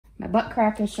My butt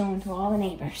crack is shown to all the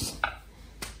neighbors.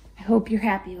 I hope you're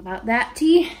happy about that,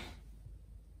 T.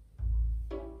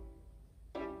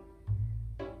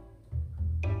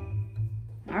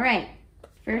 All right,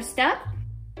 first up,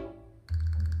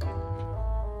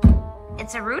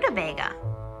 it's a rutabaga.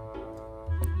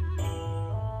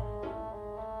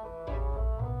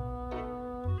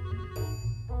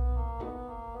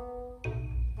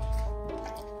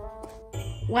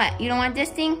 What, you don't want this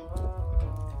thing?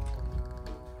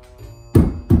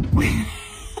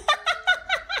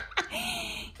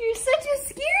 You're such a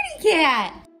scaredy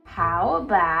cat. How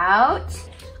about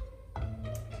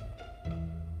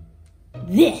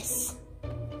this?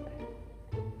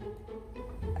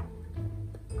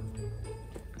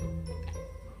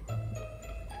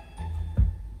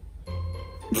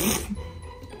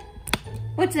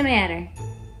 What's the matter?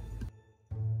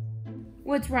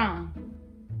 What's wrong?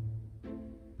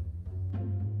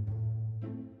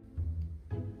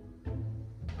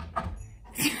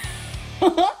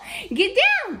 Get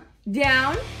down!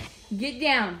 Down! Get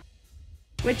down!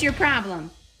 What's your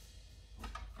problem?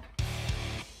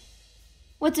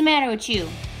 What's the matter with you?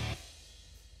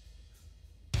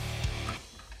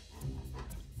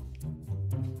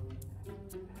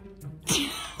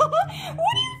 What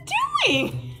are you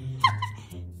doing?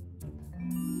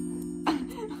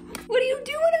 What are you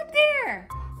doing up there?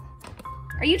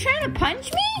 Are you trying to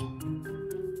punch me?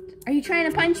 Are you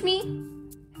trying to punch me?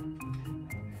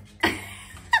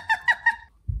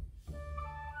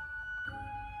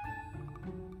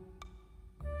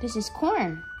 This is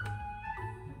corn.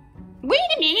 Wait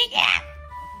a minute. Yeah.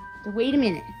 Wait a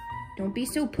minute. Don't be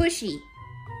so pushy.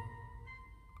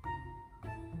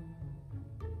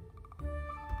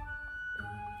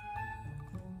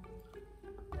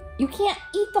 You can't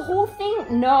eat the whole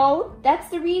thing. No, that's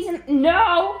the reason.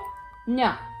 No.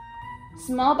 No.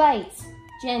 Small bites.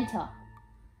 Gentle.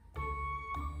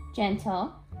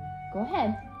 Gentle. Go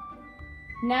ahead.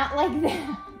 Not like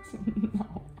that.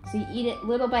 No. So you eat it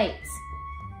little bites.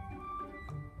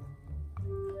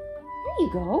 There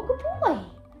you go, good boy.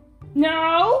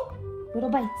 No! Little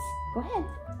bites, go ahead.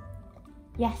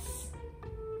 Yes.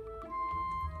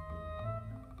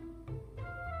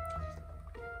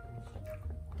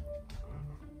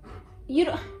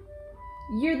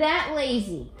 You're that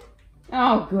lazy.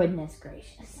 Oh, goodness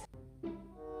gracious.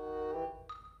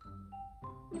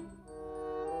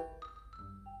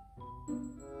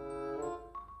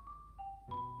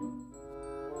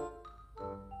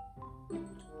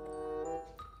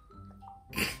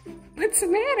 What's the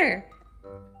matter?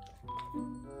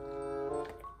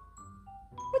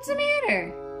 What's the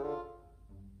matter?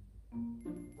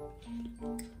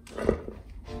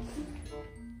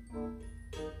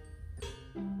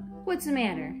 What's the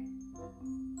matter?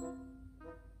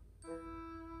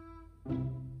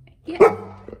 Yeah,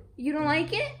 you don't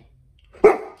like it?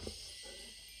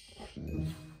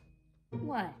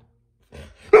 What?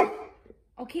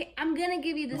 Okay, I'm gonna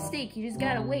give you the steak. You just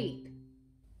gotta wait.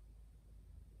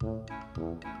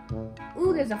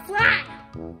 Ooh, there's a fly!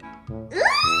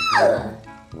 Ugh!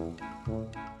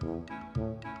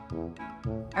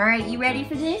 All right, you ready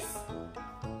for this?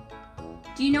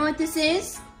 Do you know what this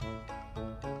is?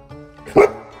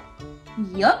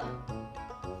 Yup.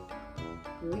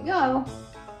 Here we go.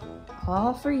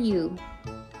 All for you.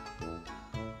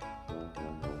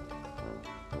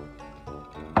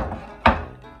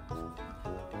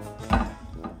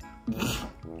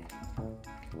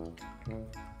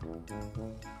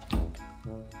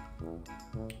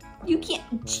 You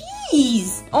can't,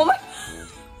 jeez. Oh my,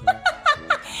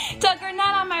 Tucker,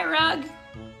 not on my rug.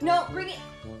 No, bring it,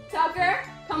 Tucker,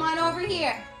 come on over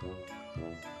here.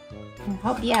 I'll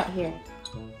help you out here.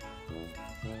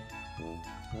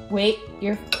 Wait,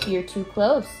 you're too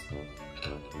close.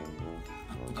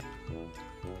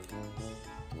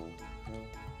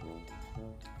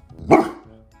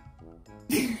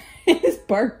 His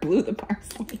bark blew the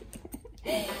parsley.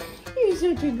 You're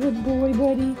such a good boy,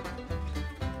 buddy.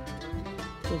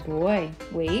 Good boy.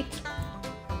 Wait.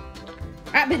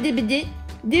 Ah-ba-dibba-dib.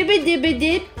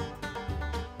 Dibba-dibba-dib.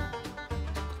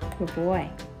 Good boy.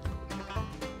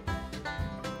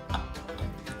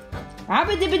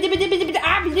 Ah-ba-dibba-dibba-dibba-dibba.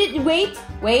 Ah-ba-dib. Wait.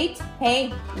 Wait.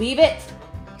 Hey, leave it.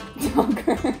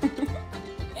 Tucker.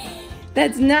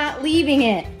 That's not leaving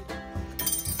it.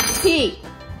 T.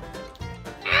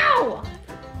 Ow!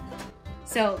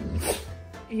 So,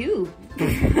 ew.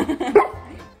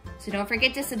 So don't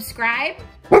forget to subscribe,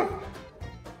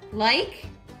 like,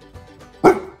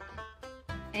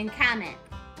 and comment.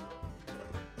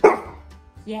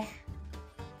 Yeah.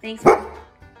 Thanks for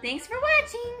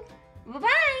watching.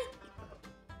 Bye-bye.